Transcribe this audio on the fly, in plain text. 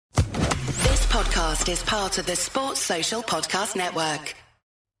podcast is part of the Sports Social Podcast Network.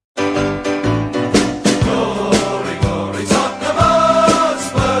 Glory, glory, Tottenham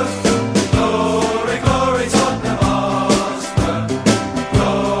Hotspur. Glory, glory, Tottenham Hotspur.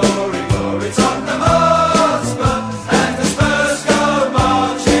 Glory, glory, Tottenham Hotspur. And the Spurs go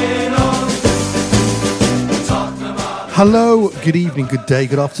marching on. Tottenham Hotspur. Hello, good evening, good day,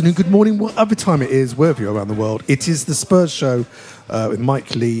 good afternoon, good morning, whatever time it is, wherever you're around the world. It is the Spurs Show with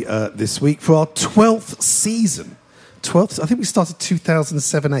Mike Lee this week for our 12th season. 12th, I think we started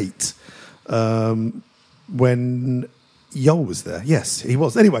 2007-8 when Yol was there. Yes, he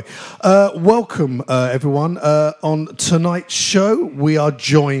was. Anyway, welcome everyone. On tonight's show, we are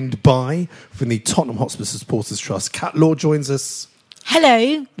joined by, from the Tottenham Hotspur Supporters Trust, Kat Law joins us.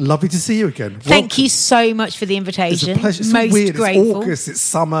 Hello. Lovely to see you again. Thank you so much for the invitation. It's a pleasure. It's Most so weird. grateful. It's August, it's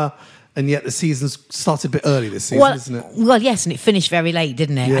summer, and yet the season's started a bit early this season, isn't it? Well, yes, and it finished very late,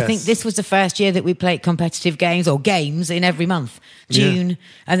 didn't it? Yes. I think this was the first year that we played competitive games or games in every month. June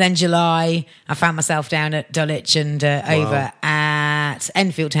and then July. I found myself down at Dulwich and over at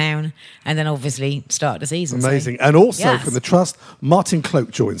Enfield Town, and then obviously start the season. Amazing. So, And also yes. from the Trust, Martin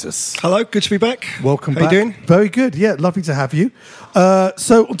Cloak joins us. Hello, good to be back. Welcome How back. you doing? Very good. Yeah, lovely to have you.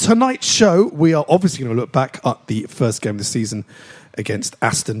 So on tonight's show, we are obviously going to look back at the first game of the season against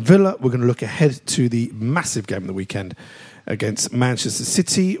Aston Villa. We're going to look ahead to the massive game of the weekend against Manchester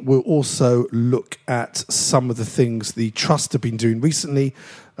City. We'll also look at some of the things the Trust have been doing recently.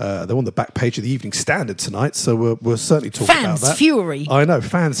 They're on the back page of the Evening Standard tonight, so we'll certainly talk about Fans that. fury. I know,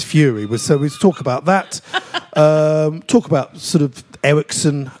 fans fury. So we'll talk about that. Talk about sort of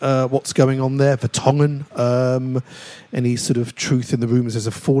Ericsson, what's going on there, Vertonghen, any sort of truth in the rumours there's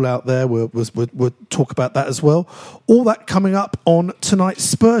a fallout there. We'll talk about that as well. All that coming up on tonight's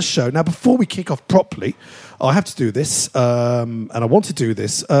Spurs show. Now, before we kick off properly, I have to do this, and I want to do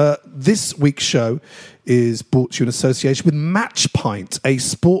this. This week's show is brought to you in association with Match Pint, a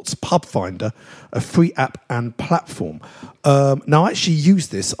sports pub finder, a free app and platform. Now, I actually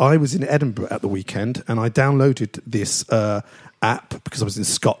used this. I was in Edinburgh at the weekend, and I downloaded this app because I was in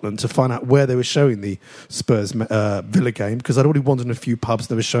Scotland to find out where they were showing the Spurs Villa game, because I'd already wandered in a few pubs.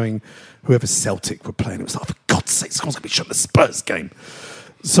 They were showing whoever Celtic were playing. It was like, for God's sake, someone's going to be showing the Spurs game.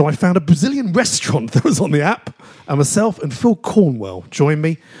 So I found a Brazilian restaurant that was on the app, and myself and Phil Cornwell joined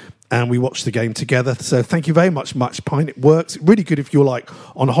me, and we watched the game together. So thank you very much, Match Pint. It works. Really good if you're like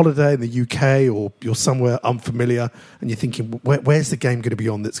on a holiday in the UK or you're somewhere unfamiliar and you're thinking, where's the game going to be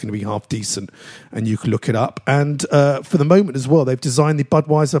on that's going to be half decent? And you can look it up. And for the moment as well, they've designed the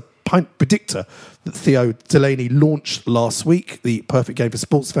Budweiser Pint Predictor that Theo Delaney launched last week, the perfect game for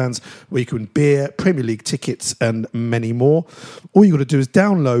sports fans, where you can win beer, Premier League tickets, and many more. All you've got to do is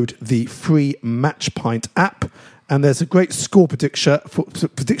download the free Match Pint app, and there's a great score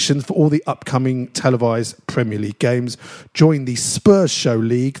predictions for all the upcoming televised Premier League games. Join the Spurs Show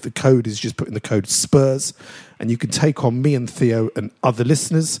League. The code is just put in the code SPURS, and you can take on me and Theo and other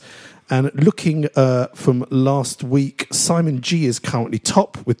listeners. And looking from last week, Simon G is currently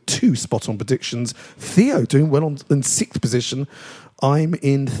top with 2 spot-on predictions. Theo doing well in 6th position. I'm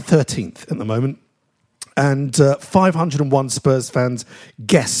in 13th at the moment. And 501 Spurs fans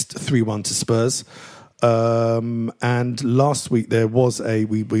guessed 3-1 to Spurs. And last week there was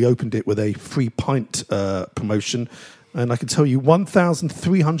we opened it with a free pint promotion, and I can tell you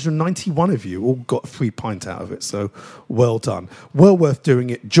 1,391 of you all got a free pint out of it, so well done. Well worth doing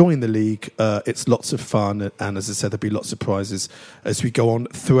it. Join the league. It's lots of fun, and as I said, there'll be lots of prizes as we go on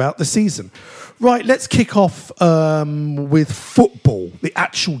throughout the season. Right, let's kick off with football, the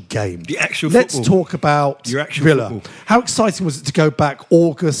actual game. Let's talk about Your actual Villa. football. How exciting was it to go back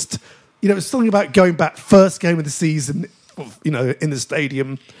August? You know, it's something about going back first game of the season, you know, in the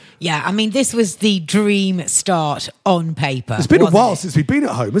stadium. Yeah, I mean, this was the dream start on paper. It's been a wasn't while it? since we've been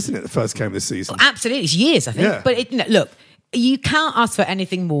at home, isn't it, the first game of the season? Absolutely, it's years, I think. Yeah. But look, you can't ask for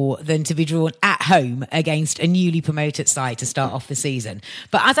anything more than to be drawn at home against a newly promoted side to start off the season.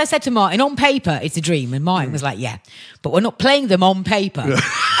 But as I said to Martin, on paper, it's a dream. And Martin was like, yeah, but we're not playing them on paper.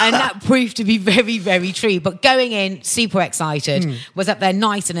 And that proved to be very, very true. But going in, super excited, was up there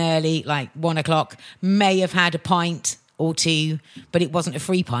nice and early, like 1 o'clock, may have had a pint or 2, but it wasn't a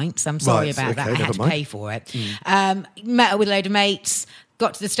free pint, so I'm sorry Right, about okay, that. I had never to mind. pay for it. Met up with a load of mates,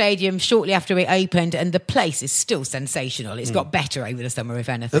 got to the stadium shortly after it opened, and the place is still sensational. It's got better over the summer, if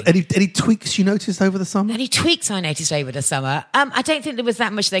anything. Any tweaks you noticed over the summer? Any tweaks I noticed over the summer? I don't think there was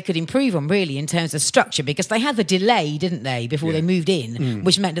that much they could improve on, really, in terms of structure, because they had the delay, didn't they, before they moved in,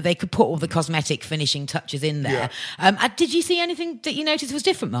 which meant that they could put all the cosmetic finishing touches in there. Did you see anything that you noticed was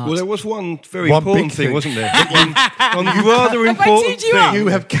different, Mark? Well, there was one very One important big thing, thing. wasn't there? One rather Have I important teed you up? thing. You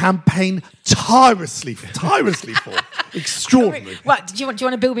have campaigned tirelessly for. Extraordinary. What, do you want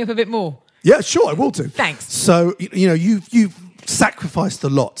to build me up a bit more? Yeah, sure, I will do. Thanks. So, you've sacrificed a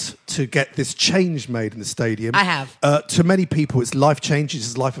lot to get this change made in the stadium. I have. To many people, it's life-changing,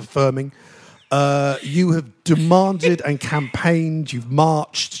 it's life-affirming. You have demanded and campaigned, you've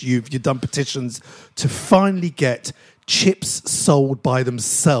marched, you've done petitions to finally get chips sold by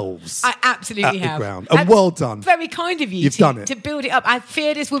themselves. I absolutely at have. the ground. And well done. Very kind of you You've done it. to build it up. I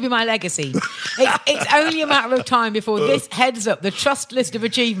fear this will be my legacy. It's only a matter of time before this heads up the trust list of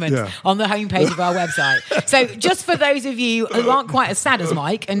achievements on the homepage of our website. So just for those of you who aren't quite as sad as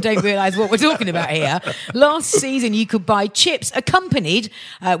Mike and don't realise what we're talking about here, last season you could buy chips accompanied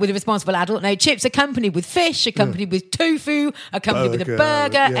with a responsible adult. No, chips accompanied with fish, accompanied with tofu, accompanied with a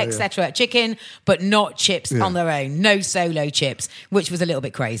burger, etc. Chicken, but not chips on their own. No solo chips, which was a little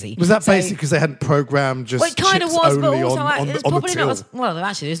bit crazy. Was that basically because they hadn't programmed just Well, it kind of chips was, but only also on it's the probably till? not as well.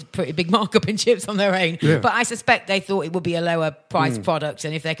 Actually, there's a pretty big markup in chips on their own. Yeah. But I suspect they thought it would be a lower price product,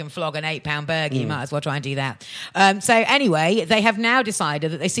 and if they can flog an £8 burger, you might as well try and do that. So anyway, they have now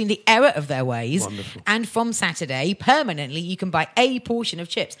decided that they've seen the error of their ways, and from Saturday, permanently, you can buy a portion of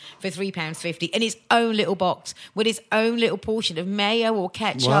chips for £3.50 in its own little box with its own little portion of mayo or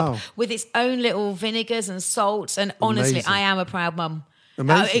ketchup, Wow. with its own little vinegars and salts. And honestly, Amazing. I am a proud mum.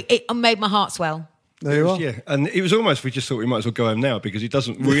 Amazing. It made my heart swell. There you are. Yeah, and it was almost, we just thought we might as well go home now because it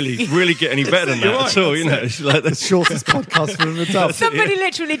doesn't really get any better than that at all, you know. It's like The shortest podcast for an adult. Somebody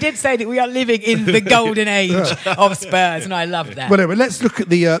literally did say that we are living in the golden age of Spurs, and I loved that. Well, anyway, let's look at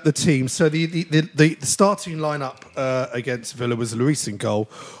the team. So the starting lineup against Villa was Lloris in goal.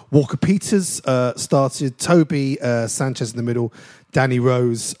 Walker Peters started. Toby Sanchez in the middle. Danny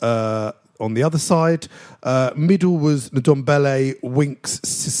Rose on the other side. Middle was Ndombele, Winks,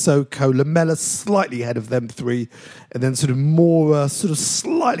 Sissoko, Lamela slightly ahead of them three, and then sort of more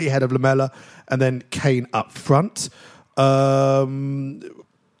slightly ahead of Lamela, and then Kane up front. So,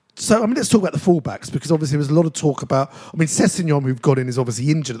 let's talk about the fullbacks, because obviously there was a lot of talk about... Sessegnon, who've got in, is obviously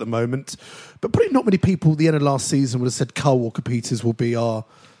injured at the moment, but probably not many people at the end of last season would have said Kyle Walker-Peters will be our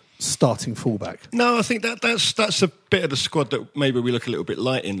starting fullback. No, I think that's a bit of the squad that maybe we look a little bit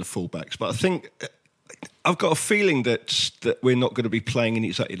light in the fullbacks, but I think I've got a feeling that we're not going to be playing in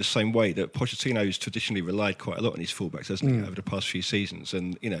exactly the same way. That Pochettino's traditionally relied quite a lot on his fullbacks, hasn't he, over the past few seasons?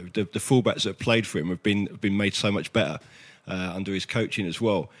 And the fullbacks that have played for him have been made so much better under his coaching as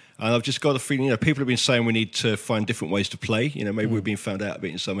well. And I've just got a feeling, people have been saying we need to find different ways to play. Maybe we've been found out a bit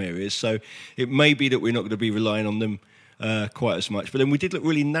in some areas. So it may be that we're not going to be relying on them quite as much. But then we did look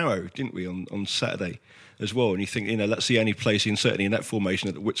really narrow, didn't we, on Saturday as well? And you think, that's the only place certainly in that formation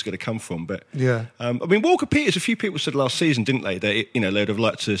that the width's going to come from. But yeah, Walker Peters, a few people said last season, didn't they? That they'd have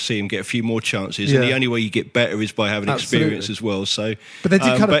liked to see him get a few more chances. And the only way you get better is by having experience as well. So, but they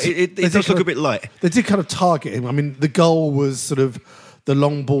did it does look a bit light. They did kind of target him. The goal was sort of the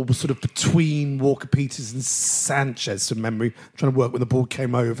long ball was sort of between Walker Peters and Sanchez, from memory, trying to work when the ball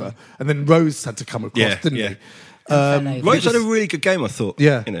came over, and then Rose had to come across, didn't he? Rose had a really good game, I thought.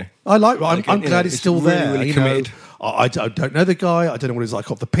 Yeah, I like. I'm glad he's still really, there. really committed. I don't know the guy. I don't know what he's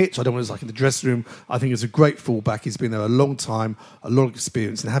like off the pitch. I don't know what he's like in the dressing room. I think he's a great fullback. He's been there a long time, a lot of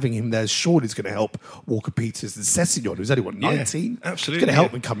experience, and having him there surely is going to help Walker Peters and Sessegnon, who's only 19. Absolutely, it's going to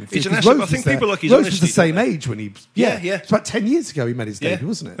help him coming through. Rose I think people like his Rose was honesty, the same age when he. Yeah. It's about 10 years ago he made his debut,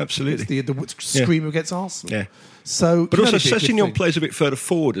 wasn't it? Absolutely. The screamer against Arsenal. Yeah. So, but also Sessegnon plays a bit further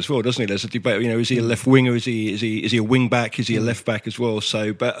forward as well, doesn't he? There's a debate. Is he a left winger? Is he a wing back? Is he a left back as well?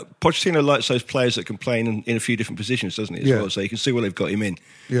 So, but Pochettino likes those players that can play in a few different positions, doesn't he? As well, so you can see what they've got him in.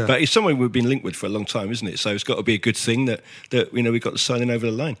 Yeah. But he's someone we've been linked with for a long time, isn't it? So it's got to be a good thing that we got the signing over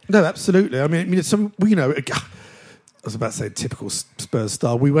the line. No, absolutely. I was about to say typical Spurs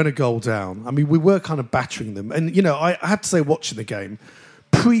style. We went a goal down. We were kind of battering them, and I have to say, watching the game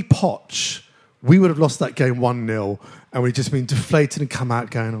pre-Poch, we would have lost that game 1-0, and we'd just been deflated and come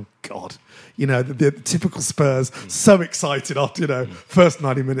out going, oh, God. The typical Spurs, so excited after, first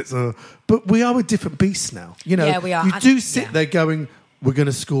 90 minutes. But we are a different beast now. Yeah, we are. You do sit there going, we're going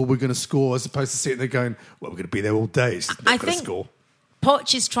to score, as opposed to sitting there going, well, we're going to be there all day. It's not going to score.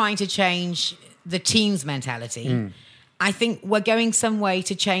 Poch is trying to change the team's mentality. I think we're going some way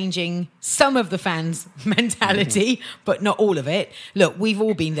to changing some of the fans' mentality, but not all of it. Look, we've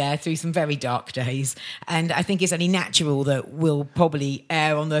all been there through some very dark days, and I think it's only natural that we'll probably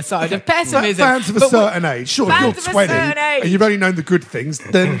err on the side of pessimism. Fans of a certain age, sure, if you're 20 and you've only known the good things,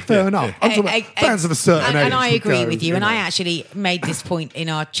 then fair enough. I'm talking about fans of a certain age. And I agree with you. And I know. actually made this point in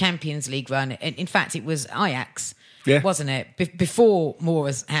our Champions League run. In fact, it was Ajax. Yeah. Wasn't it? Before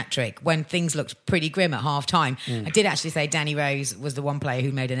Mora's hat-trick, when things looked pretty grim at half-time, I did actually say Danny Rose was the one player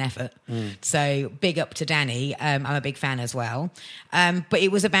who made an effort. So big up to Danny. I'm a big fan as well. But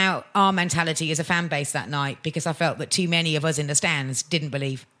it was about our mentality as a fan base that night, because I felt that too many of us in the stands didn't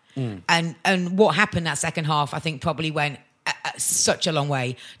believe. And what happened that second half, I think, probably went such a long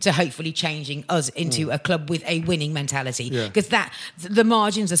way to hopefully changing us into a club with a winning mentality, because the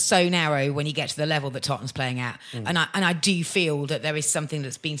margins are so narrow when you get to the level that Tottenham's playing at, and I do feel that there is something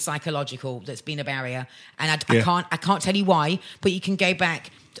that's been psychological, that's been a barrier, and I can't tell you why, but you can go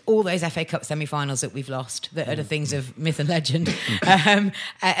back to all those FA Cup semi-finals that we've lost that are the things of myth and legend,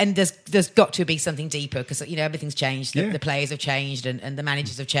 and there's got to be something deeper, because everything's changed. The players have changed, and the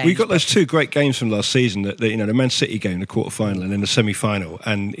managers have changed. We got those two great games from last season, the Man City game, the quarter-final, and then the semi-final,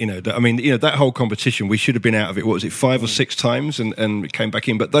 and that whole competition, we should have been out of it. What was it, 5 or 6 times, and we came back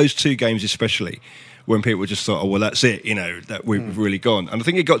in. But those two games especially, when people just thought, oh, well, that's it, that we've really gone. And I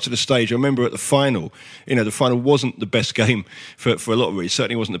think it got to the stage, I remember at the final, the final wasn't the best game for a lot of reasons. It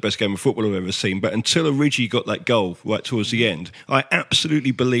certainly wasn't the best game of football I've ever seen. But until Origi got that goal right towards the end, I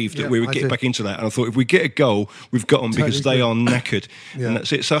absolutely believed that we would get back into that. And I thought, if we get a goal, we've got them, because they are knackered. And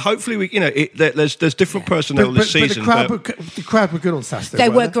that's it. So hopefully, there's different personnel this season. The crowd were good on Saturday. They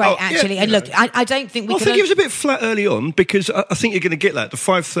were great, actually. And look, I don't think I think it was a bit flat early on, because I think you're going to get that, the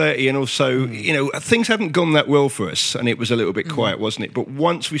 5:30, and also, things hadn't gone that well for us, and it was a little bit quiet, wasn't it? But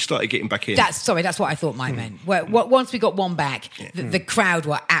once we started getting back in... That's what I thought Mike meant. Once we got one back, the crowd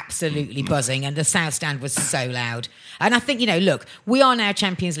were absolutely buzzing, and the South Stand was so loud. And I think, look, we are now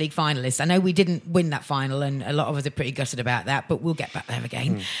Champions League finalists. I know we didn't win that final, and a lot of us are pretty gutted about that, but we'll get back there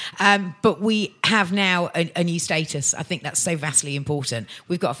again. But we have now a new status. I think that's so vastly important.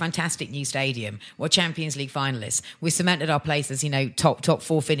 We've got a fantastic new stadium. We're Champions League finalists. We've cemented our place as, top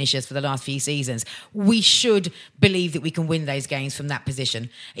 4 finishers for the last few seasons. We should believe that we can win those games from that position.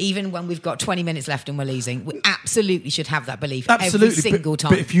 Even when we've got 20 minutes left and we're losing, we absolutely should have that belief every single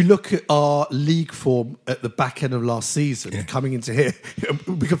time. But if you look at our league form at the back end of last season, coming into here,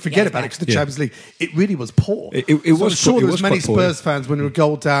 we could forget about it, because the Champions League, it really was poor. It was. I'm sure there was many Spurs poor, fans when we were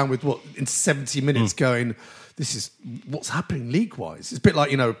goal down with in 70 minutes going, this is what's happening league-wise. It's a bit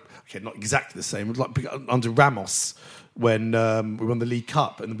like, not exactly the same, it was like under Ramos, when we won the League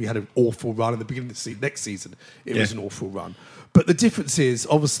Cup and we had an awful run at the beginning of the next season. It was an awful run. But the difference is,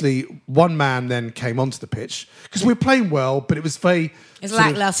 obviously, one man then came onto the pitch, because we were playing well, but it was very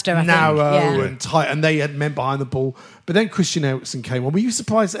lacklustre, narrow and tight, and they had men behind the ball. But then Christian Eriksen came on. Were you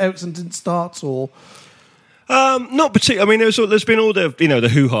surprised that Eriksen didn't start, or...? Not particularly. I mean, there's been all the the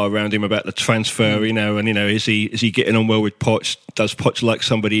hoo-ha around him about the transfer, and is he getting on well with Poch? Does Poch like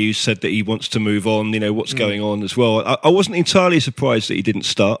somebody who said that he wants to move on? What's going on as well? I wasn't entirely surprised that he didn't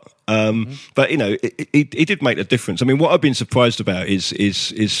start. But he did make a difference. I mean, what I've been surprised about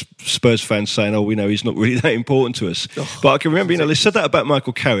is Spurs fans saying, "Oh, he's not really that important to us." But I can remember, they said that about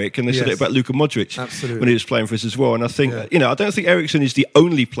Michael Carrick, and they said it about Luka Modric when he was playing for us as well. And I think, I don't think Eriksen is the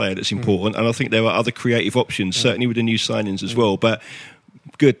only player that's important, and I think there are other creative options, certainly with the new signings as well. But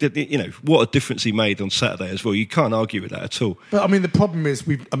good, what a difference he made on Saturday as well. You can't argue with that at all. But I mean, the problem is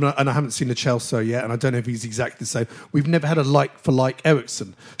and I haven't seen the Chelsea yet, and I don't know if he's exactly the same. We've never had a like-for-like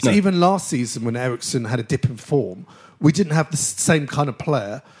Eriksen. So even last season, when Eriksen had a dip in form, we didn't have the same kind of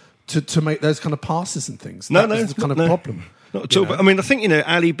player to make those kind of passes and things. That was the kind of problem. Not at all. But I mean, I think,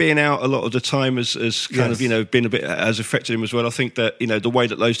 Ali being out a lot of the time has kind of, been has affected him as well. I think that, the way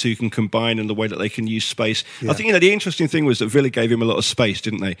that those two can combine and the way that they can use space. I think, the interesting thing was that Villa gave him a lot of space,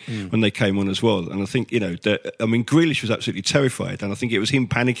 didn't they, when they came on as well. And I think, Grealish was absolutely terrified. And I think it was him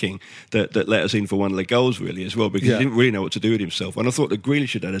panicking that let us in for one of the goals, really, as well, because he didn't really know what to do with himself. And I thought that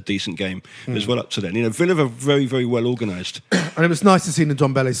Grealish had a decent game as well up to then. Villa were very, very well organised. And it was nice to see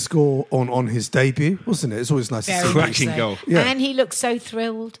Ndombele score on his debut, wasn't it? It's always nice to see. Cracking goal. Yeah. And he looked so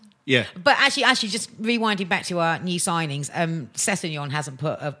thrilled. Yeah. But actually, just rewinding back to our new signings, Sessegnon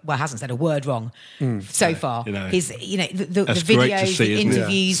hasn't said a word wrong so far. You know, the that's great to videos, see, the isn't it?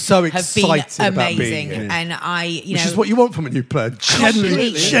 interviews So have been excited about amazing, being here. and Which is what you want from a new player.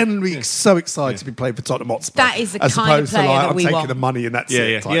 Generally so excited to be playing for Tottenham Hotspur. That is the as kind opposed of player to like, that I'm we taking want. the money and that's Yeah,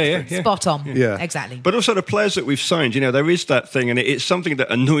 it. yeah, type yeah, thing. yeah. spot on. Yeah. Exactly. But also the players that we've signed, there is that thing, and it's something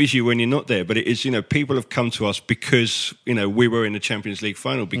that annoys you when you're not there. But it is, people have come to us because we were in the Champions League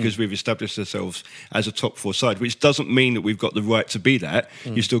final, because we've established ourselves as a top four side, which doesn't mean that we've got the right to be that.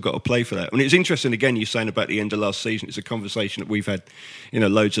 You've still got to play for that. And it's interesting, again, you're saying about the end of last season. It's a conversation that we've had,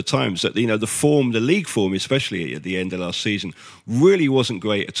 loads of times, that the league form, especially at the end of last season, really wasn't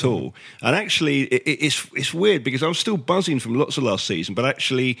great at all. And actually, it's weird because I'm still buzzing from lots of last season, but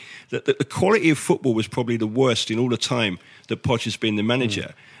actually, the quality of football was probably the worst in all the time that Poch has been the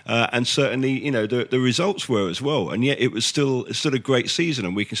manager. And certainly, the results were as well. And yet it was still a great season,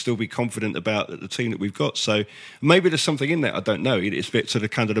 and we can still be confident about the team that we've got. So maybe there's something in that. I don't know. It's a bit sort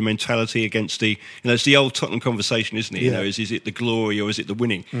of kind of the mentality against the, it's the old Tottenham conversation, isn't it? Yeah. Is it the glory or is it the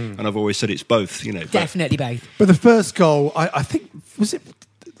winning? And I've always said it's both, Definitely both. But the first goal, I think, was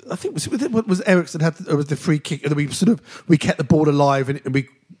Ericsson had was the free kick, and we kept the ball alive, and we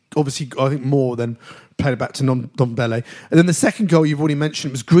obviously, I think, more than played it back to Ndombele. And then the second goal you've already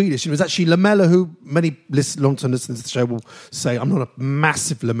mentioned was Grealish. It was actually Lamela, who many long-term listeners to the show will say, I'm not a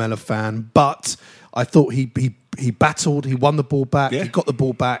massive Lamela fan, but I thought he battled, he won the ball back, he got the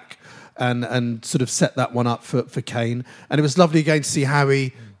ball back, and sort of set that one up for Kane. And it was lovely again to see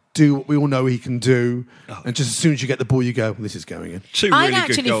Harry do what we all know he can do, and just as soon as you get the ball, you go, this is going in. Two really I'd good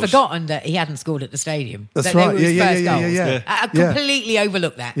actually goals. forgotten that he hadn't scored at the stadium. That's that right. They were his first goals. Yeah. I completely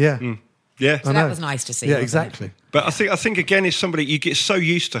overlooked that. Yeah. Yeah. So that was nice to see. Yeah, wasn't it? exactly. But I think again, it's somebody you get so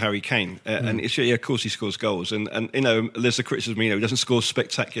used to Harry Kane, and it's, of course he scores goals, and there's the criticism, he doesn't score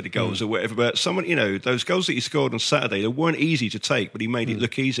spectacular goals or whatever. But someone, those goals that he scored on Saturday, they weren't easy to take, but he made it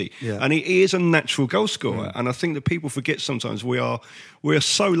look easy. Yeah. And he is a natural goal scorer, and I think that people forget sometimes we are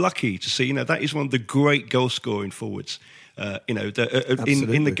so lucky to see, that is one of the great goal scoring forwards. In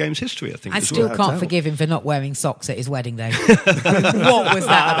the game's history, I think. I as still well. can't forgive him for not wearing socks at his wedding day. What was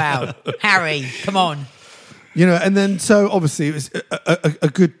that about? Harry, come on. And then so obviously it was a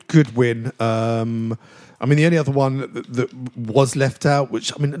good win. The only other one that was left out,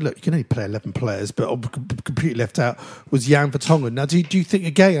 which, look, you can only play 11 players, but completely left out, was Jan Vertonghen. Now, do you think,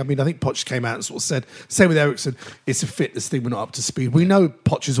 again, I think Poch came out and sort of said, same with Ericsson, it's a fitness thing, we're not up to speed. We know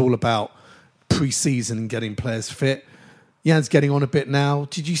Poch is all about pre-season and getting players fit. Jan's getting on a bit now.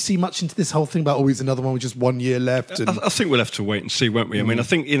 Did you see much into this whole thing about always another one with just 1 year left? And I think we'll have to wait and see, won't we? I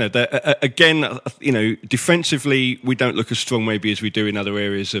think, again, defensively, we don't look as strong maybe as we do in other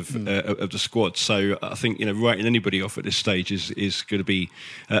areas of the squad. So I think, writing anybody off at this stage is going to be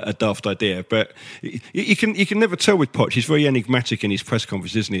a daft idea. But you can never tell with Poch. He's very enigmatic in his press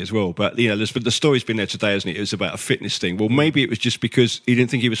conference, isn't he, as well? But, the story's been there today, hasn't it? It was about a fitness thing. Well, maybe it was just because he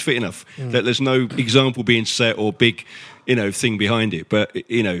didn't think he was fit enough. That there's no example being set or big thing behind it, but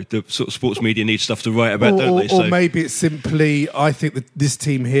the sort of sports media need stuff to write about, don't they? Or maybe it's simply, I think that this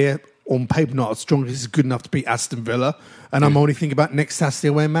team here, on paper, not as strong as is good enough to beat Aston Villa, and I'm only thinking about next Saturday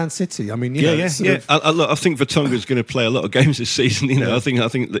away in Man City. I think Vertonghen's going to play a lot of games this season. I think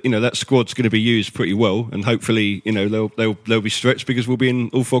that squad's going to be used pretty well, and hopefully they'll be stretched because we'll be in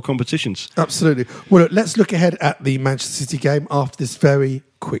all four competitions. Absolutely. Well, look, let's look ahead at the Manchester City game after this very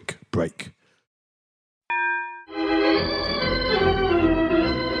quick break.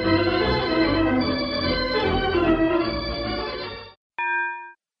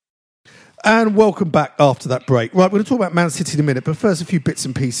 And welcome back after that break. Right, we're going to talk about Man City in a minute, but first a few bits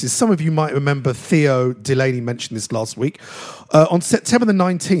and pieces. Some of you might remember Theo Delaney mentioned this last week. On September the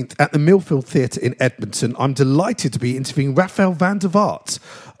 19th at the Millfield Theatre in Edmonton, I'm delighted to be interviewing Rafael van der Vaart.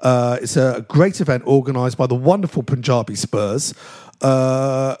 It's a great event organised by the wonderful Punjabi Spurs.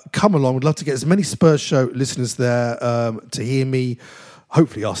 Come along. We'd love to get as many Spurs show listeners there to hear me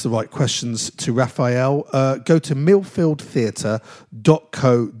hopefully ask the right questions to Raphael. Go to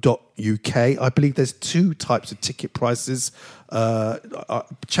millfieldtheatre.co.uk. I believe there's two types of ticket prices.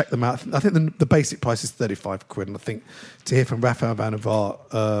 Check them out. I think the basic price is £35, and I think to hear from Raphael van der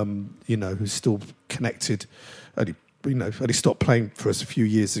Vaart, who's still connected, only stopped playing for us a few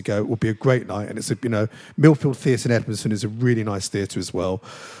years ago. It will be a great night, and it's Millfield Theatre in Edmonton is a really nice theatre as well.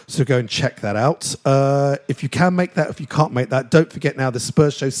 So go and check that out. If you can make that, if you can't make that, don't forget now the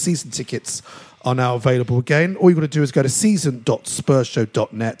Spurs Show season tickets are now available again. All you've got to do is go to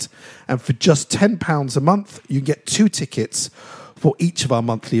season.spursshow.net, and for just £10 a month, you can get 2 tickets for each of our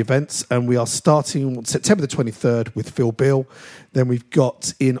monthly events. And we are starting on September the 23rd with Phil Beale. Then we've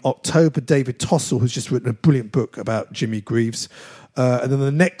got in October David Tossell, who's just written a brilliant book about Jimmy Greaves. And then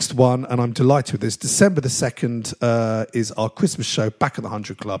the next one, and I'm delighted with this, December the 2nd is our Christmas show back at the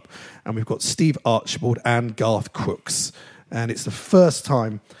 100 Club. And we've got Steve Archibald and Garth Crooks. And it's the first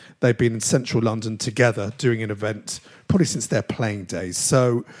time they've been in central London together doing an event, probably since their playing days.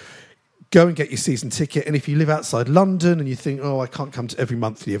 So go and get your season ticket. And if you live outside London and you think, I can't come to every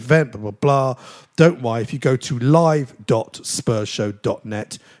monthly event, blah, blah, blah, don't worry. If you go to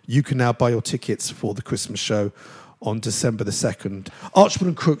live.spursshow.net, you can now buy your tickets for the Christmas show on December the 2nd. Archibald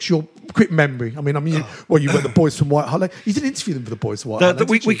and Crooks, your quick memory. You were the boys from White Hart Lane. You didn't interview them for the boys from White Hart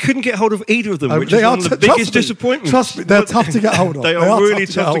Lane, we couldn't get hold of either of them, which is one of the biggest disappointments. Trust me, they're tough to get hold of. They are really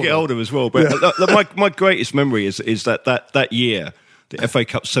tough to get hold of as well. But my greatest memory is that year, the FA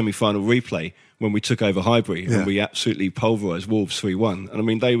Cup semi-final replay, when we took over Highbury and we absolutely pulverised Wolves 3-1.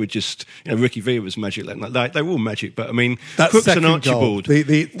 And they were just, Ricky Villa was magic. They were all magic. But that Crooks and goal, Archibald,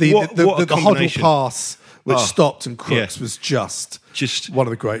 the Hoddle pass, which stopped, and Crooks was just one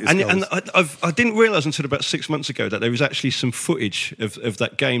of the greatest goals. And I didn't realise until about 6 months ago that there was actually some footage of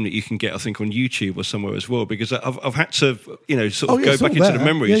that game that you can get, I think, on YouTube or somewhere as well, because I've had to, go back into the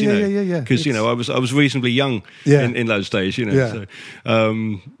memories, because, I was reasonably young in those days, So,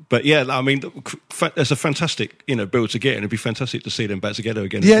 but it's a fantastic, bill to get, and it'd be fantastic to see them back together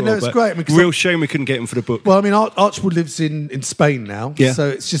again. Yeah, as well. It's great. Real shame we couldn't get him for the book. Well, Archibald lives in Spain now, so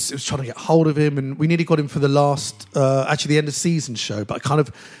it was trying to get hold of him, and we nearly got him for the last, the end of season show, but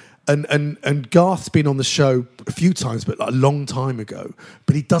and Garth's been on the show a few times, but a long time ago.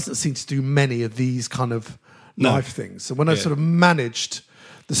 But he doesn't seem to do many of these kind of live things. So when I sort of managed,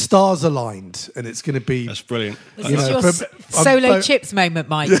 the stars aligned, and it's going to be... That's brilliant. This is your solo chips moment,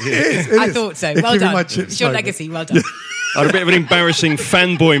 Mike. It is. I thought so. Well done. It's your legacy. Well done. I had a bit of an embarrassing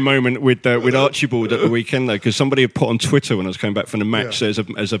fanboy moment with Archibald at the weekend, though, because somebody had put on Twitter when I was coming back from the match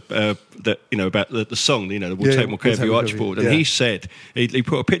about the song, the We'll Take More Care of You, Archibald, and he said he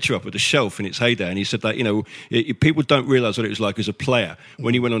put a picture up of the shelf in its heyday, and he said that people don't realise what it was like as a player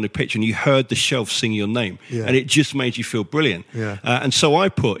when you went on the pitch and you heard the shelf sing your name, and it just made you feel brilliant. And so I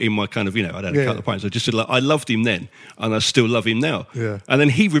put in my kind of I had a couple of pints. I just said I loved him then, and I still love him now. And then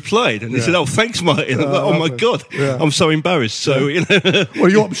he replied and he said, "Oh, thanks, Martin." I'm like, "Oh my God, I'm so embarrassed." So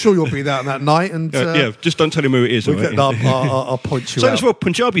well, I'm sure you'll be there on that night, and just don't tell him who it is. We'll get I'll point you so out. As well,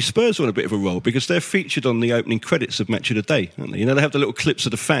 Punjabi Spurs are on a bit of a roll because they're featured on the opening credits of Match of the Day, aren't they? They have the little clips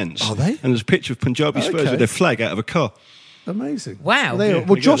of the fans. Are they? And there's a picture of Punjabi Spurs with their flag out of a car. Amazing. Wow.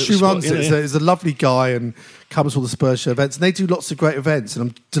 Well, Josh, who runs it, is a lovely guy and comes to all the Spurs show events. And they do lots of great events. And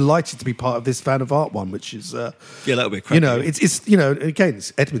I'm delighted to be part of this Fan of Art one, which is... that'll be a crack. Again,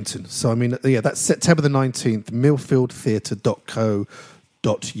 it's Edmonton. So, that's September the 19th,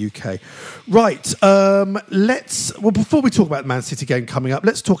 millfieldtheatre.co.uk. Right. Before we talk about the Man City game coming up,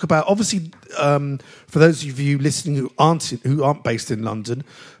 let's talk about, obviously, for those of you listening who aren't based in London,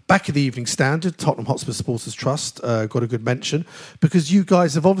 back at the Evening Standard, Tottenham Hotspur Supporters Trust got a good mention, because you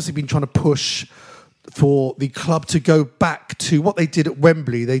guys have obviously been trying to push for the club to go back to what they did at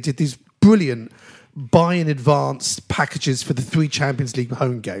Wembley. They did these brilliant buy in advance packages for the 3 Champions League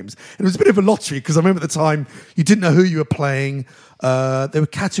home games. And it was a bit of a lottery, because I remember at the time you didn't know who you were playing. They were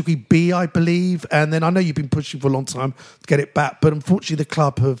Category B, I believe. And then I know you've been pushing for a long time to get it back, but unfortunately the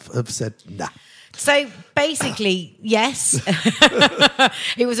club have said nah. So basically, yes,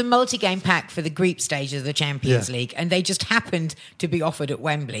 it was a multi-game pack for the group stage of the Champions League, and they just happened to be offered at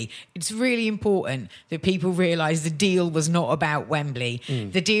Wembley. It's really important that people realise the deal was not about Wembley.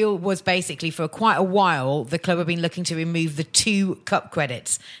 The deal was basically, for quite a while, the club have been looking to remove the 2 cup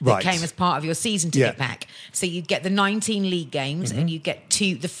credits that came as part of your season ticket pack. So you'd get the 19 league games and you'd get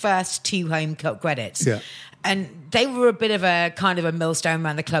the first 2 home cup credits. Yeah. And they were a bit of a kind of a millstone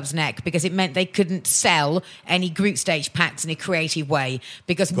around the club's neck, because it meant they couldn't sell any group stage packs in a creative way,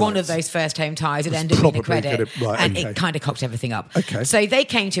 because one of those first home ties had ended up being a credit, it kind of cocked everything up. So they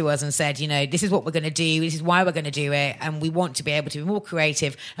came to us and said, this is what we're going to do, this is why we're going to do it, and we want to be able to be more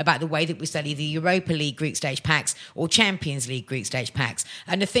creative about the way that we sell either Europa League group stage packs or Champions League group stage packs.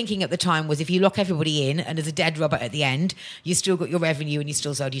 And the thinking at the time was, if you lock everybody in and there's a dead rubber at the end, you still got your revenue and you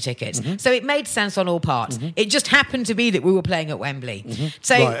still sold your tickets. So it made sense on all parts. It just happened to be that we were playing at Wembley.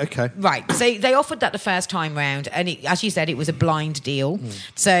 So, Right, okay. Right. So they offered that the first time round, and as you said, it was a blind deal.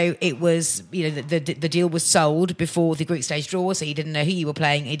 So it was, the deal was sold before the group stage draw, so you didn't know who you were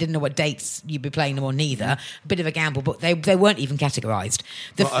playing, you didn't know what dates you'd be playing them on neither. A bit of a gamble, but they weren't even categorised.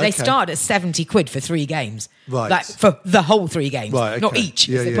 Right, They okay. started at £70 for 3 games. Right. Like for the whole 3 games. Right, Not okay. each,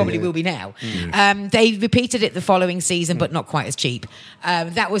 Yeah, as they yeah, probably yeah. will be now. They repeated it the following season, but not quite as cheap.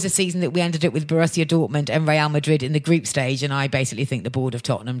 That was a season that we ended up with Borussia Dortmund and Real Madrid in the group stage, and I basically think the board of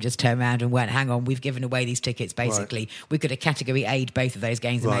Tottenham just turned around and went, hang on, we've given away these tickets, basically. We could have category A'd both of those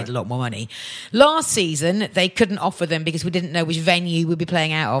games and Right. made a lot more money. Last season, they couldn't offer them because we didn't know which venue we'd be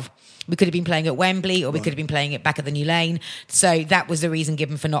playing out of. We could have been playing at Wembley, or we could have been playing it back at the New Lane. So that was the reason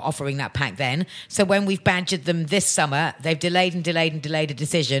given for not offering that pack then. So when we've badgered them this summer, they've delayed a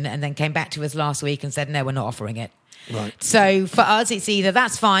decision, and then came back to us last week and said, no, we're not offering it. Right. So for us, it's either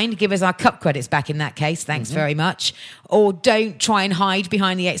that's fine, give us our cup credits back in that case, thanks very much, or don't try and hide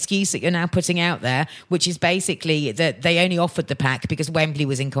behind the excuse that you're now putting out there, which is basically that they only offered the pack because Wembley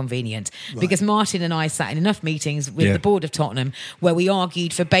was inconvenient. Because Martin and I sat in enough meetings with the board of Tottenham where we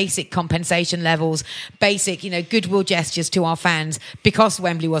argued for basic compensation levels, basic, goodwill gestures to our fans because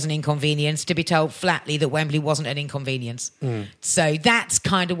Wembley was an inconvenience, to be told flatly that Wembley wasn't an inconvenience. So that's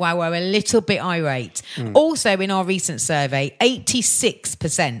kind of why we're a little bit irate. Also, in our recent survey,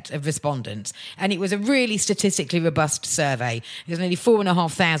 86% of respondents, and it was a really statistically robust survey, there's nearly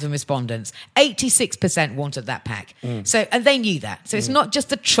 4,500 respondents, 86% wanted that pack. So, and they knew that. So it's not just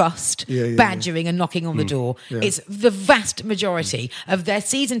the trust badgering and knocking on the door. It's the vast majority of their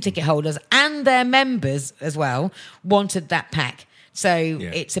season ticket holders and their members as well wanted that pack. So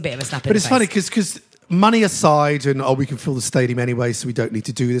it's a bit of a slap in But the it's face. funny because money aside, and we can fill the stadium anyway, so we don't need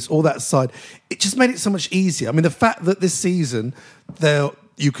to do this. All that aside, it just made it so much easier. I mean, the fact that this season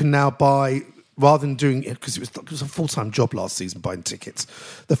you can now buy, rather than doing it, because it was a full-time job last season buying tickets.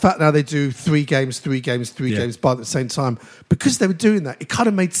 The fact now they do 3 games by at the same time, because they were doing that, it kind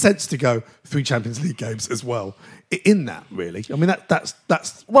of made sense to go 3 Champions League games as well. In that, really, I mean that's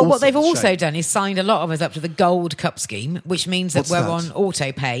well. also What they've a also shame. done is signed a lot of us up to the Gold Cup scheme, which means that What's we're that? on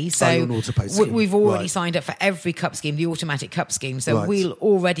auto pay. So you're on auto pay scheme. we've already Right. signed up for every cup scheme, the automatic cup scheme. So Right. we'll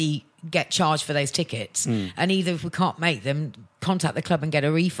already get charged for those tickets, Hmm. and either if we can't make them, contact the club and get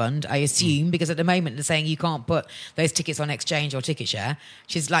a refund, I assume, because at the moment they're saying you can't put those tickets on exchange or ticket share,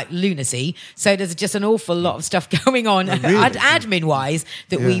 which is like lunacy. So there's just an awful lot of stuff going on really? admin wise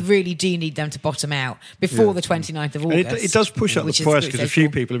that we Yeah. really do need them to bottom out before the 29th of And August. it does push up the which is price Group because a Stage few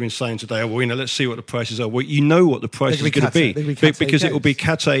 4. people have been saying today, let's see what the prices are. Well, you know what the price They're is gonna going be to be, Cat A, because it will be games.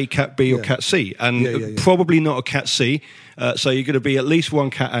 Cat A, Cat B, or Yeah. Cat C, and Yeah. probably not a Cat C. So you're going to be at least one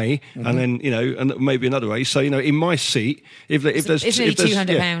Cat A, Mm-hmm. and then and maybe another A. So in my seat, if there's It's nearly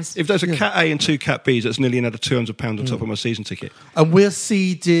 £200. if there's a Cat A and 2 Cat Bs, that's nearly another £200 on top of my season ticket. And we're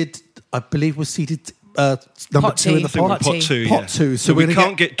seeded, I believe we're seeded number Pot 2 in the two. pot. Pot two. Pot two. So we're we gonna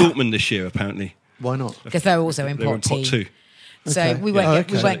can't get Dortmund this year, apparently. Why not? Because they're also in They're in pot pot 2. So Okay. we won't Yeah.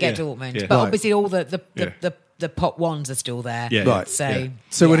 get we Okay. won't get Yeah. Dortmund, Yeah. but Right. obviously all the Yeah. the pot ones are still there. Yeah. Right. So Yeah.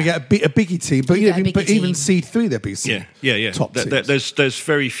 So we're going to get a biggie team, but, You get a biggie but even team. seed 3, there'll be some Yeah. top teams. There's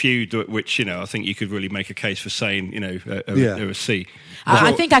very few which I think you could really make a case for saying are a C.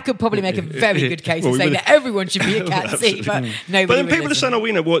 I think I could probably make a very good case Well, for we saying would- that everyone should be a Cat C, Absolutely. but nobody. But then would people are listen.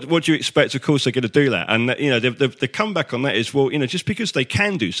 saying, what do you expect? Of course, they're going to do that. And, the comeback on that is, just because they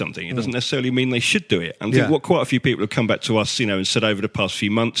can do something, it doesn't necessarily mean they should do it. And I think Yeah. what quite a few people have come back to us, and said over the past few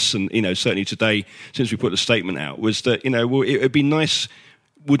months, and, certainly today, since we put the statement out, was that, it would be nice,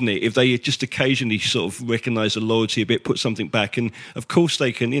 wouldn't it, if they just occasionally sort of recognise the loyalty a bit, put something back. And, of course,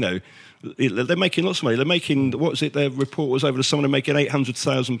 they can, they're making lots of money. They're making, what was it, their report was over the summer, they're making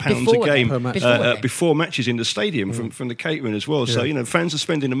 £800,000 Before a game Per match. before matches in the stadium from the catering as well. So, fans are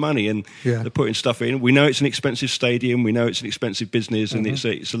spending the money and Yeah. they're putting stuff in. We know it's an expensive stadium. We know it's an expensive business and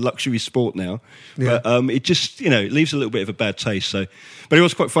it's a luxury sport now. Yeah. But it just, it leaves a little bit of a bad taste. So, but it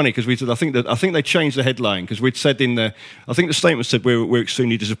was quite funny because I think they changed the headline because we'd said I think the statement said we're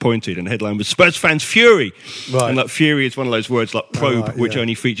extremely disappointed and the headline was Spurs fans fury. Right. And like fury is one of those words like probe, right, which yeah.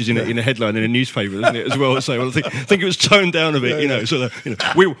 only features in a headline in a newspaper, isn't it, as well? So I think it was toned down a bit, so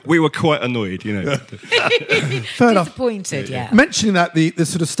we were quite annoyed, Fair enough. Disappointed, yeah. Mentioning that, the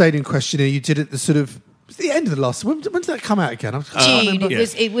sort of stadium question, you did it the sort of was the end of the last. When did that come out again? I can't June. remember.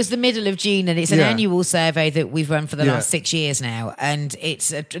 It was the middle of June, and it's an Yeah. annual survey that we've run for the Yeah. last 6 years now, and it's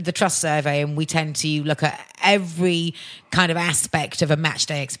the trust survey, and we tend to look at every kind of aspect of a match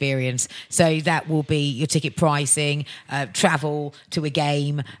day experience. So that will be your ticket pricing, travel to a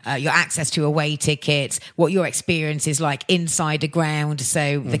game, your access to away tickets, what your experience is like inside the ground,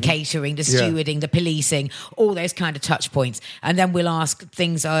 so the catering, the Yeah. stewarding, the policing, all those kind of touch points. And then we'll ask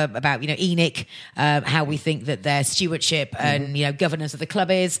things about, ENIC, how we think that their stewardship and, governance of the club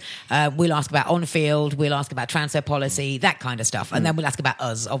is. We'll ask about on-field, we'll ask about transfer policy, that kind of stuff. And then we'll ask about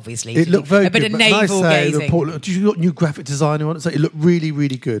us, obviously. It looked very a bit good. of Nice, navel the gazing. report. Did you got new graphic designer on it? So it looked really,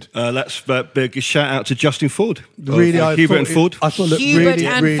 really good. That's a big shout out to Justin Ford. Really, of I Hubert thought and Ford. I thought it looked Hubert really,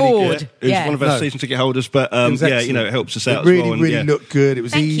 and really Ford. good. Who's Yeah. one of our No. season ticket holders, but It was excellent. it helps us out It really, as well. and, really yeah. looked good. It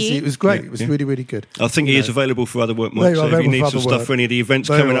was Thank easy. you. It was great. Yeah, It was yeah. really, really good. I think he is available for other work, They Mike. are So if you available need for some other stuff work. for any of the events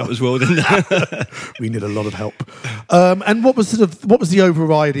They coming are. up as well, then We need a lot of help. And what was the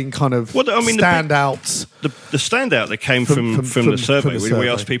overriding kind of Well, I mean, the big- standouts? the standout that came From from the survey, the we survey.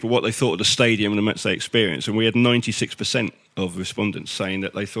 asked people what they thought of the stadium and the match day experience, and we had 96% of respondents saying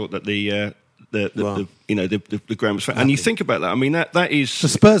that they thought that the Wow. the ground was fat. And you think about that. I mean, that is For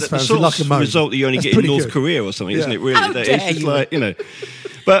Spurs the fans, sort we like a of moan. result that you only That's get in pretty North good. Korea or something, isn't Yeah. it? Really, How That- dare it's just you. like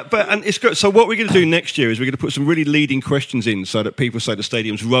But and it's good. So what we're going to do next year is we're going to put some really leading questions in, so that people say the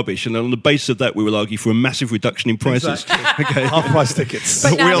stadium's rubbish, and on the basis of that, we will argue for a massive reduction in prices. Okay. Half price tickets.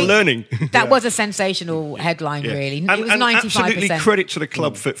 But we no, I are mean, learning. That was a sensational headline, Yeah. really. And, It was and 95%. absolutely credit to the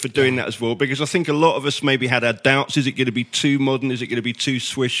club for doing that as well, because I think a lot of us maybe had our doubts. Is it going to be too modern? Is it going to be too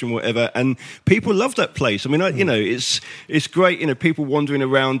swish and whatever? And people love that place. I mean, it's great, people wandering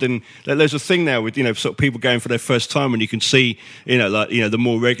around, and there's a thing now with, sort of people going for their first time, and you can see, the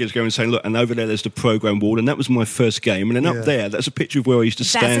more regulars going and saying, look, and over there's the programme wall, and that was my first game. And then Yeah. up there, that's a picture of where I used to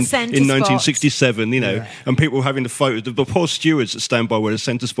That's a stand centre in spot. 1967, and people having the photo. The poor stewards that stand by where the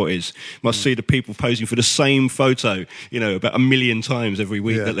centre spot is must see the people posing for the same photo, about 1 million times every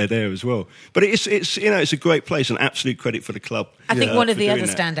week Yeah. that they're there as well. But it's a great place, and absolte credit for the club. I think one of for the doing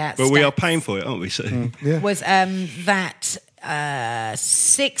other that. standouts But we are stats- paying for it, aren't we? So Yeah. was that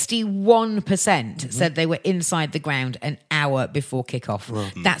 61% said they were inside the ground an hour before kickoff.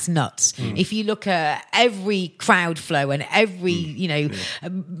 That's nuts. If you look at every crowd flow and every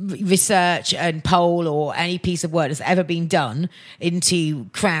research and poll or any piece of work that's ever been done into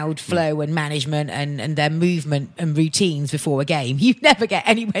crowd flow and management and their movement and routines before a game, you never get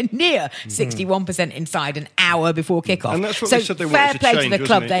anywhere near 61% inside an hour before kickoff. And that's what so they said they fair wanted to play change, to the wasn't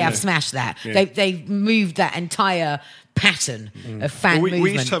club, it? they have Yeah. smashed that. Yeah. They've moved that entire pattern of fan we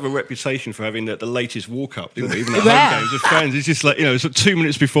movement. used to have a reputation for having the latest walk-up, didn't we? Even at Yeah. home games of fans, it's just like, it's like 2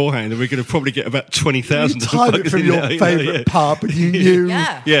 minutes beforehand, and we're going to probably get about 20,000. You timed it from your favourite pub, and you knew,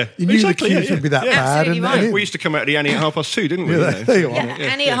 Yeah. Yeah, you knew exactly, the yeah, queues wouldn't be that yeah. bad. Absolutely and- right. We used to come out of the Annie at 2:30, didn't we? Yeah, there you are. Yeah,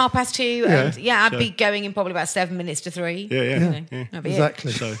 Annie at 2:30, and I'd be going in probably about 7 minutes to 3. Yeah, yeah. That'd be it.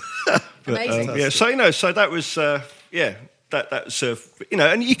 Exactly. So, Amazing. so that was that's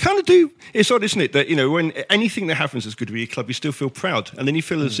and you kind of do. It's odd, isn't it, that when anything that happens that's good with your club, you still feel proud, and then you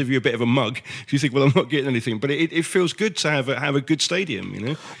feel as if you're a bit of a mug. You think, well, I'm not getting anything, but it feels good to have a good stadium,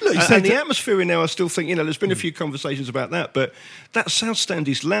 Look, you and said the that- atmosphere in there, I still think there's been a few conversations about that, but that South Stand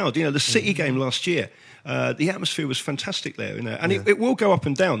is loud. The City game last year. The atmosphere was fantastic there, and it will go up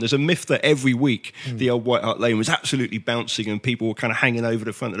and down. There's a myth that every week the old White Hart Lane was absolutely bouncing and people were kind of hanging over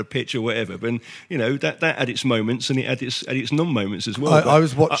the front of the pitch or whatever. But that had its moments and it had its non-moments as well. I But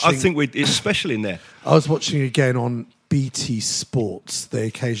was watching- I think it's special in there. I was watching again on BT Sports. They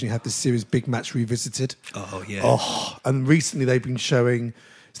occasionally have this series Big Match Revisited. Oh yeah. Oh, and recently they've been showing.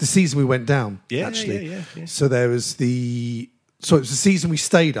 It's the season we went down. Yeah, actually. yeah. So there was So it was the season we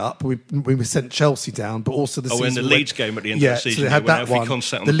stayed up. We sent Chelsea down, but also the season and the we Leeds went- game at the end yeah, of the season, So they had when that Alfie one. Conn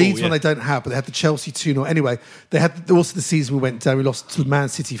sat on The the Leeds ball, one yeah. they don't have, but they had the Chelsea 2-0. Anyway, they had also the season we went down. We lost to Man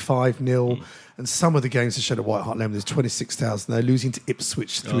City 5-0. And some of the games they showed at White Hart Lane, there's 26,000. They're losing to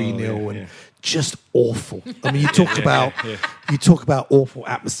Ipswich 3-0, and just awful. I mean, you talk about awful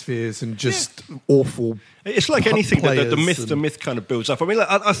atmospheres and just awful. It's like anything that the players myth kind of builds up. I mean,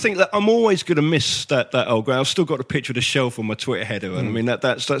 I think that I'm always going to miss that old ground. I've still got a picture of the shelf on my Twitter header, and I mean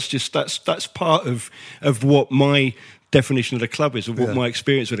that's part of what my definition of the club is, of what my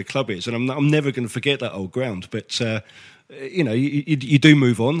experience with the club is, and I'm never going to forget that old ground. But you do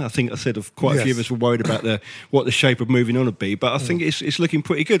move on. I think I said quite a few of us were worried about what the shape of moving on would be, but I think it's looking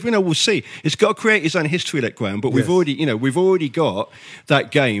pretty good. We'll see. It's got to create its own history, that ground, but we've already got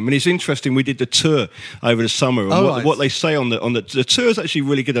that game, and it's interesting. We did the tour over the summer, and what they say on the tour is actually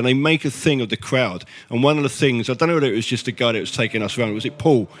really good, and they make a thing of the crowd. And one of the things, I don't know whether it was just the guy that was taking us around. Was it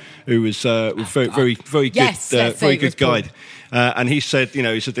Paul, who was very good, very good guide? And he said,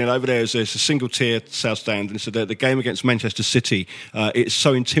 over there's a single tier South Stand, and he said that the game against Manchester City, it's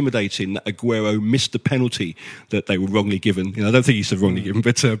so intimidating that Aguero missed the penalty that they were wrongly given. I don't think he said wrongly given,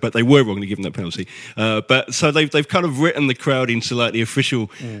 but they were wrongly given that penalty. But so they've kind of written the crowd into like the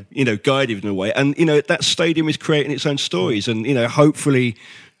official, guide in a way. And that stadium is creating its own stories, and hopefully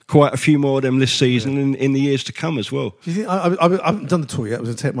quite a few more of them this season and in the years to come as well. Do you think, I haven't done the tour yet. I was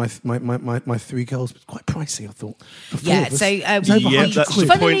going to take my 3 girls, but quite pricey, I thought. That's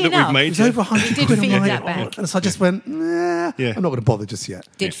the point that we've made. It was over 100 did quid. feed that back. And so I just went, I'm not going to bother just yet.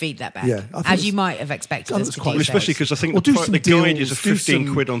 Did feed that back. Yeah, as you might have expected us to do. Especially because I think the guide is a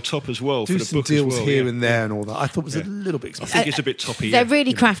 15 quid on top as well for the book as well. Do some deals here and there and all that. I thought it was a little bit expensive. I think it's a bit toppy. They're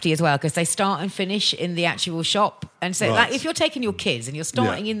really crafty as well, because they start and finish in the actual shop. And so, like, if you're taking your kids and you're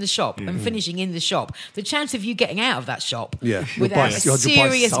starting in the shop and finishing in the shop, the chance of you getting out of that shop without a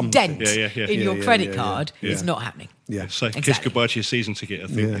serious dent in your credit card is not happening. Yeah, so kiss goodbye to your season ticket, I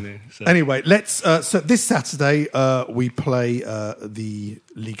think. So. Anyway, let's. So this Saturday we play the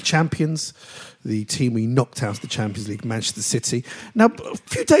league champions, the team we knocked out of the Champions League, Manchester City. Now, a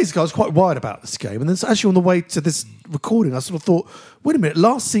few days ago, I was quite worried about this game, and then actually on the way to this recording, I sort of thought, wait a minute,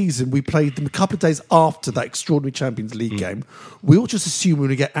 last season we played them a couple of days after that extraordinary Champions League game. We all just assumed we were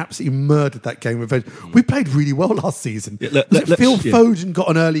going to get absolutely murdered that game. We played really well last season. Phil Foden got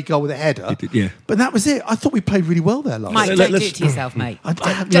an early goal with a header, but that was it. I thought we played really well there last season. Mike, don't do it to yourself, mate.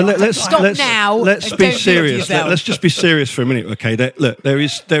 Stop now. Let's be serious. Let's just be serious for a minute, okay? There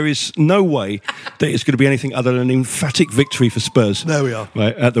is no way that it's going to be anything other than an emphatic victory for Spurs. There we are.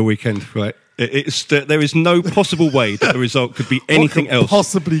 Right, at the weekend, right? There is no possible way that the result could be anything else.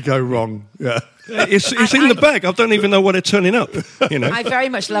 Possibly go wrong. Yeah. It's in the bag. I don't even know why they're turning up. I very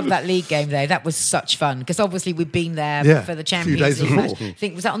much love that league game though. That was such fun because obviously we'd been there for the Champions League match. I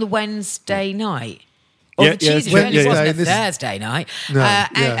think was that on the Wednesday night? Or the Tuesday, it wasn't a Thursday night.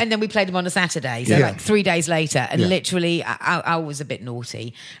 And then we played them on a Saturday. So like 3 days later. And literally, I was a bit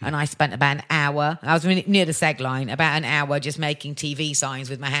naughty. And I spent about an hour, I was near the seg line, about an hour just making TV signs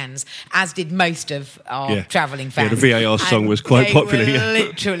with my hands, as did most of our travelling fans. The VAR song was quite popular. They were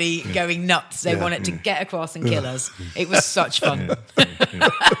literally going nuts. They wanted to get across and kill us. It was such fun.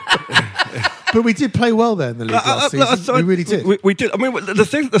 But we did play well there in the league last season. We really did. We did. I mean,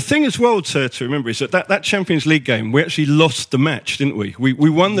 the thing as well to remember is that Champions League game, we actually lost the match, didn't we? We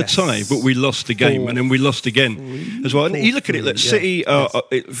won the tie, but we lost the game, and then we lost again as well. And you look at it, City,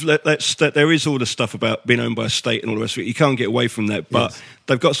 there is all the stuff about being owned by a state and all the rest of it. You can't get away from that, but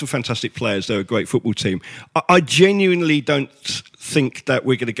they've got some fantastic players. They're a great football team. I genuinely don't think that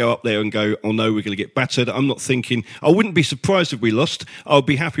we're going to go up there and go, oh no, we're going to get battered. I'm not thinking, I wouldn't be surprised if we lost. I'll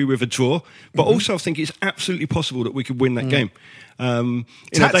be happy with a draw. But also I think it's absolutely possible that we could win that game.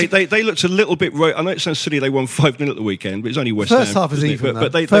 They looked a little bit I know it sounds silly they won 5-0 at the weekend, but it's only West Ham. First half is even,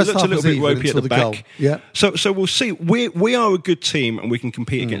 but they looked a little bit ropey at the back. Yeah. So we'll see. We are a good team and we can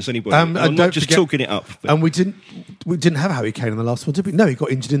compete against anybody. I'm not just talking it up. And we didn't have Harry Kane in the last one, did we? No, he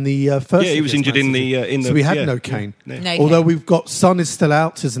got injured in the first. Yeah, he was injured in the. So we had no Kane. Although we've got Son is still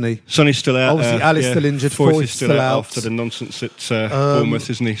out, isn't he? Son is still out. Obviously, Ali's still injured. Foyth is still out after the nonsense at Bournemouth,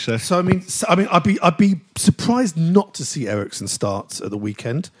 isn't he? So I mean, I'd be surprised not to see Eriksen start at the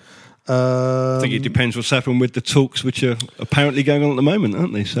weekend. I think it depends what's happened with the talks, which are apparently going on at the moment,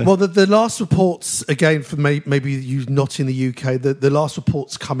 aren't they? So. Well, the last reports, again, for maybe you not in the UK, the last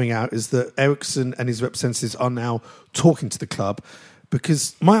reports coming out is that Eriksen and his representatives are now talking to the club,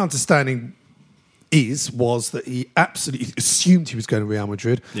 because my understanding was that he absolutely assumed he was going to Real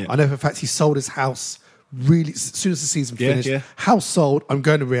Madrid. Yeah. I know for a fact he sold his house really as soon as the season finished. House sold, I'm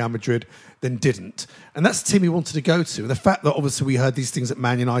going to Real Madrid, then didn't. And that's the team he wanted to go to. And the fact that obviously we heard these things at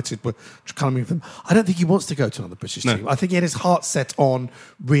Man United were coming from them, I don't think he wants to go to another British team. I think he had his heart set on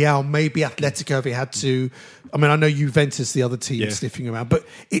Real, maybe Atletico if he had to. I mean, I know Juventus, the other team, sniffing around, but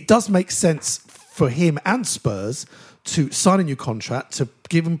it does make sense for him and Spurs to sign a new contract, to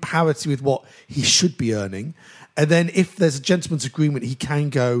give him parity with what he should be earning. And then if there's a gentleman's agreement, he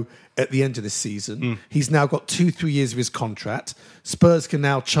can go at the end of this season. He's now got 2-3 years of his contract. Spurs can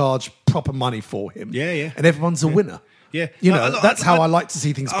now charge proper money for him. And everyone's a winner. Yeah. You know, that's how I like to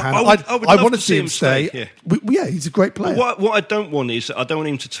see things pan out. I would I love want to to see him stay. yeah. He's a great player. What I don't want is I don't want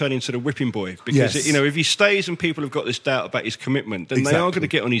him to turn into the whipping boy because Yes. you know if he stays and people have got this doubt about his commitment, then they are Exactly. going to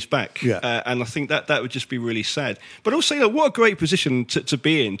get on his back. Yeah. And I think that would just be really sad. But also, you know, what a great position to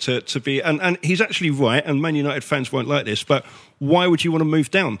be in. To be and he's actually right. And Man United fans won't like this, but why would you want to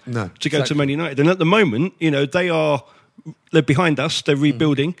move down No, to go to exactly. Man United? And at the moment, you know, they're behind us. They're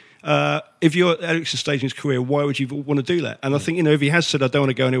rebuilding. If you're at Eriksen's stage in his career, why would you want to do that? And I think, you know, if he has said, I don't want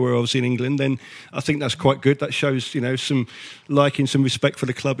to go anywhere else in England, then I think that's quite good. That shows, you know, some liking, some respect for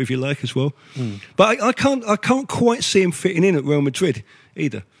the club, if you like, as well. But I can't quite see him fitting in at Real Madrid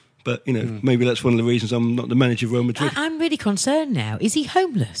either. But, you know, maybe that's one of the reasons I'm not the manager of Real Madrid. I'm really concerned now. Is he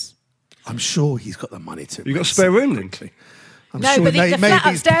homeless? I'm sure he's got the money to. You got spare room then? I'm No, sure but the maybe flat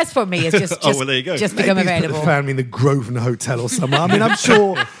he's- upstairs from me has just Oh, well, there you go. just maybe become he's put available. the family in the Grosvenor Hotel or somewhere. I mean, I'm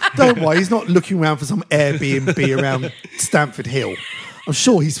sure. Don't worry, he's not looking around for some Airbnb around Stamford Hill. I'm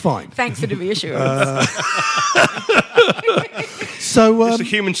sure he's fine. Thanks for the reassurance. So It's the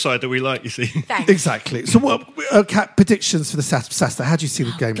human side that we like, you see. Thanks. exactly. So what Kat, predictions for the Saturday? How do you see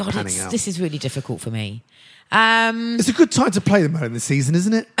the game God, panning out? this is really difficult for me. It's a good time to play them in the season,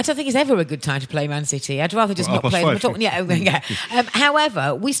 isn't it? I don't think it's ever a good time to play Man City. I'd rather just Well, not play them at all. 5:30. Yeah.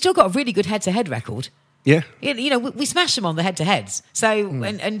 However, we still got a really good head-to-head record. Yeah. You know, we smashed them on the head-to-heads. So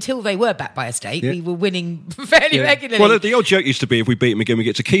until they were backed by a stake, Yeah. we were winning fairly regularly. Well, the old joke used to be if we beat them again, we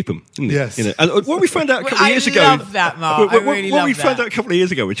get to keep them. Didn't it? Yes. You know, and what we found out a couple of I years ago. love that, Mark. I really what love we found that. out a couple of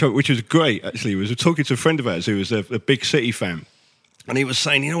years ago, which was great actually, was talking to a friend of ours who was a big City fan. And he was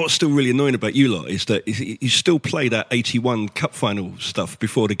saying, you know what's still really annoying about you lot is that you still play that 81 cup final stuff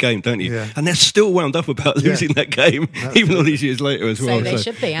before the game, don't you? Yeah. And they're still wound up about losing that game, even all these years later as well. So they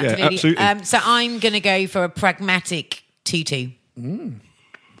should be, absolutely. Yeah, absolutely. So I'm going to go for a pragmatic 2-2.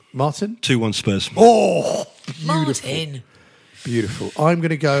 Martin? 2-1 Spurs. Oh, Martin. beautiful. I'm going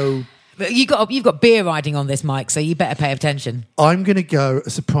to go. But you've got beer riding on this, Mike, so you better pay attention. I'm going to go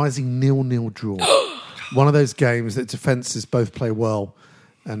a surprising 0-0 draw. One of those games that defences both play well,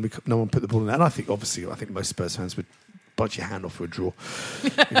 and no one put the ball in. And I think most Spurs fans would bite your hand off for a draw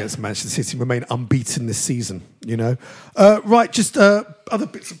against Manchester City and remain unbeaten this season. You know, right? Just other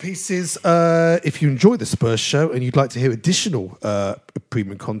bits and pieces. If you enjoy the Spurs show and you'd like to hear additional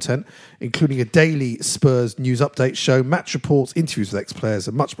premium content, including a daily Spurs news update show, match reports, interviews with ex-players,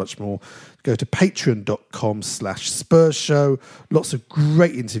 and much, much more, go to patreon.com/Spurs show. Lots of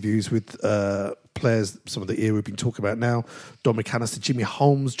great interviews with players, some of the era we've been talking about now. Don McAllister, Jimmy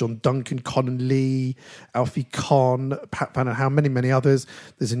Holmes, John Duncan, Conan Lee, Alfie Kahn, Pat Van How, many others.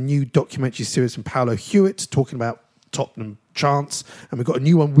 There's a new documentary series from Paolo Hewitt talking about Tottenham chants, and we've got a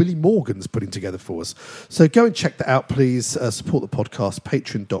new one Willie Morgan's putting together for us. So go and check that out, please. Support the podcast,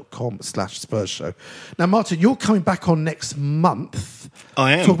 patreon.com/Spurs show. Now, Martin, you're coming back on next month.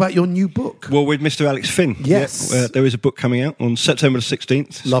 I am. Talk about your new book. Well, with Mr. Alex Finn. Yes. Yeah, there is a book coming out on September the 16th.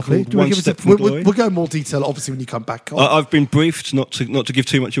 It's Lovely. called Do you want One to give Step us from Glory. we'll go in more detail, obviously, when you come back on. I've been briefed not to give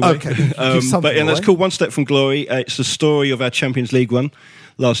too much away. Okay. Give something but that's away. called One Step from Glory. It's the story of our Champions League run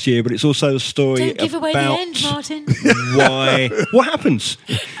last year, but it's also a story Don't give away the about end, Martin. why what happens.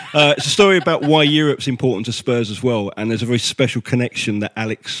 It's a story about why Europe's important to Spurs as well, and there's a very special connection that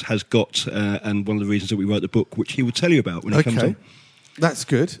Alex has got, and one of the reasons that we wrote the book, which he will tell you about when he comes on. That's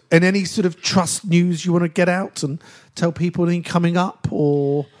good. And any sort of trust news you want to get out and tell people anything coming up,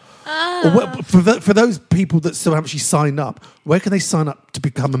 or for those people that still haven't actually signed up, where can they sign up to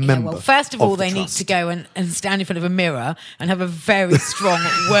become a member? Well, first of all, the they need trust? to go and stand in front of a mirror and have a very strong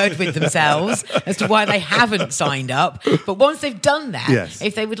word with themselves as to why they haven't signed up. But once they've done that, Yes.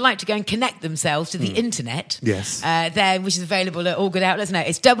 if they would like to go and connect themselves to the internet, Yes. then which is available at all good outlets now,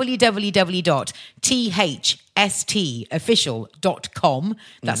 it's www.thstofficial.com.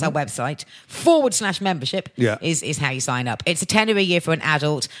 That's our website. /membership Yeah. is how you sign up. It's £10 a year for an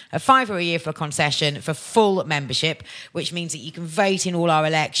adult, a £5 a year for a concession for full membership, which means that you can vote in all our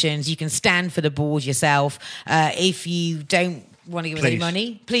elections. You can stand for the board yourself. If you don't want to give us any Please.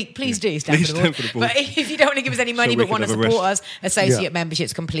 money, please do stand Please for the stand board. for the board. But if you don't want to give us any money we but can want to have a support rest. us, associate Yeah.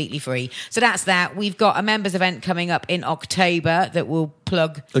 membership's completely free. So that's that. We've got a members event coming up in October that we'll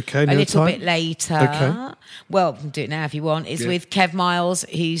plug Okay, a near little time. bit later. Okay. Well, we can do it now if you want. It's Yeah. with Kev Miles,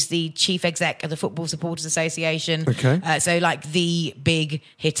 who's the chief exec of the Football Supporters Association. Okay. So like the big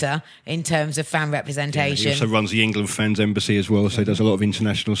hitter in terms of fan He representation. also runs the England Fans Embassy as well, so he does a lot of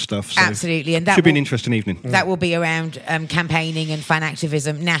international stuff. So Absolutely, and that should be an will- interesting evening. That will be around campaigning campaigning and fan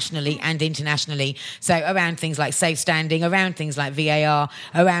activism nationally and internationally. So around things like safe standing, around things like VAR,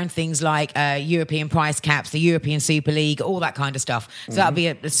 around things like European price caps, the European Super League, all that kind of stuff. So that'll be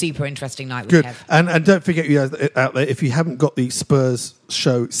a super interesting night with Good. Kev. And don't forget, you guys out there, if you haven't got the Spurs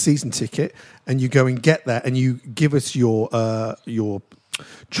show season ticket and you go and get that and you give us your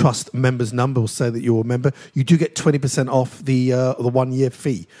Trust members number, or say that you're a member, you do get 20% off the 1 year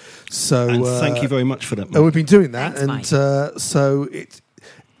fee. So And thank you very much for that. and we've been doing that. Thanks, and so it's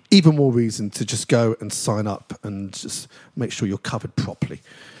even more reason to just go and sign up and just make sure you're covered properly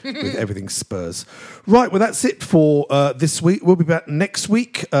with everything Spurs. Right, well, that's it for this week. We'll be back next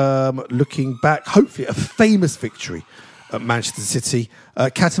week, looking back, hopefully, at a famous victory at Manchester City.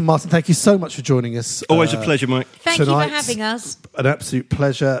 Kat and Martin, thank you so much for joining us. Always a pleasure, Mike. Thank you for tonight. having us. An absolute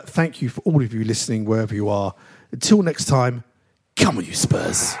pleasure. Thank you for all of you listening, wherever you are. Until next time, come on, you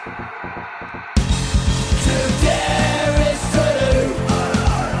Spurs.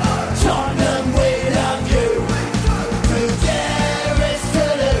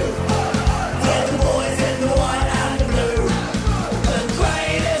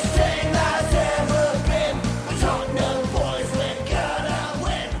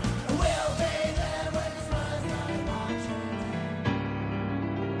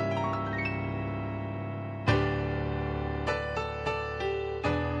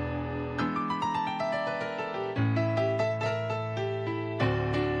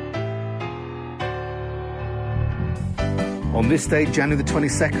 On this day, January the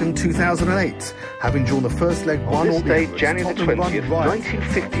 22nd, 2008, having drawn the first leg one On or this the day, other, January the Tottenham 20th, run right.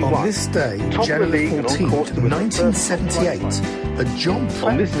 1951. On this day, Top of the January league and on 14th, course to win the first 1978, a John Pratt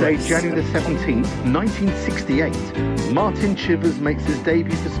On this day, brace. January the 17th, 1968, Martin Chivers makes his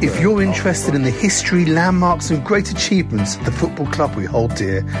debut for Spurs. If you're interested in the history, landmarks and great achievements of the football club we hold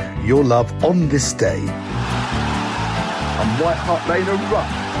dear, you'll love On This Day. On White Hart Lane, a run.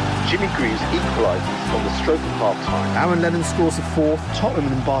 Jimmy Greaves equalises on the stroke of half-time. Aaron Lennon scores a fourth.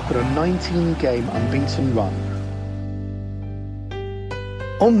 Tottenham embark on a 19-game unbeaten run.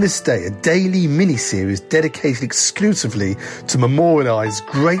 On This Day, a daily mini-series dedicated exclusively to memorialise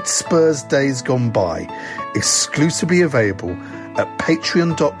great Spurs days gone by. Exclusively available at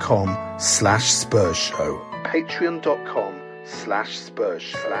patreon.com/Spurs Show. Patreon.com/Spurs.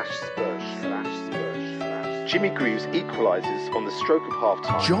 Jimmy Greaves equalises on the stroke of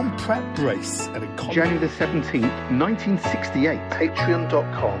half-time. John Pratt brace and a January the 17th, 1968.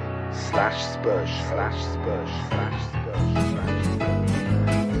 Patreon.com/Spurs.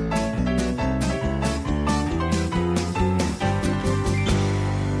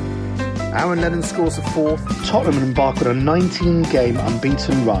 Aaron Lennon scores a fourth. Tottenham embark on a 19-game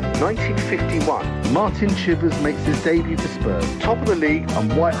unbeaten run. 1951. Martin Chivers makes his debut for Spurs. Top of the league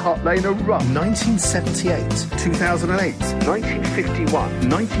and White Hart Lane, a run. 1978, 2008. 1951.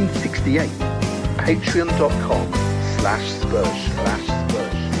 1968. Patreon.com/Spurs.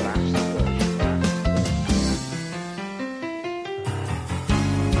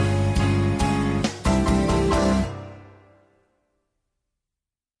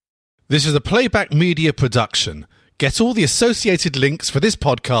 This is a Playback Media production. Get all the associated links for this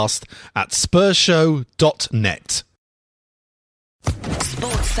podcast at spursshow.net.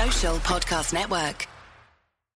 Sports Social Podcast Network.